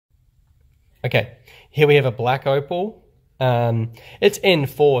Okay, here we have a black opal. It's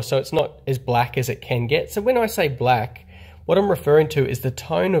N4, so it's not as black as it can get. So when I say black, what I'm referring to is the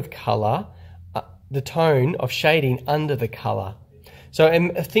tone of color, the tone of shading under the color.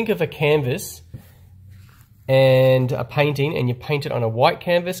 So think of a canvas and a painting, and you paint it on a white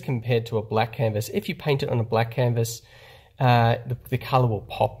canvas compared to a black canvas. If you paint it on a black canvas, the color will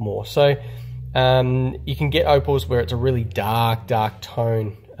pop more. So you can get opals where it's a really dark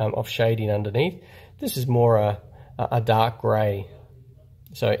tone of shading underneath. This is more a dark grey.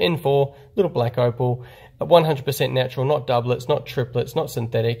 So N4, little black opal, 100% natural, not doublets, not triplets, not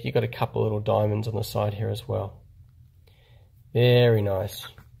synthetic. You've got a couple little diamonds on the side here as well. Very nice.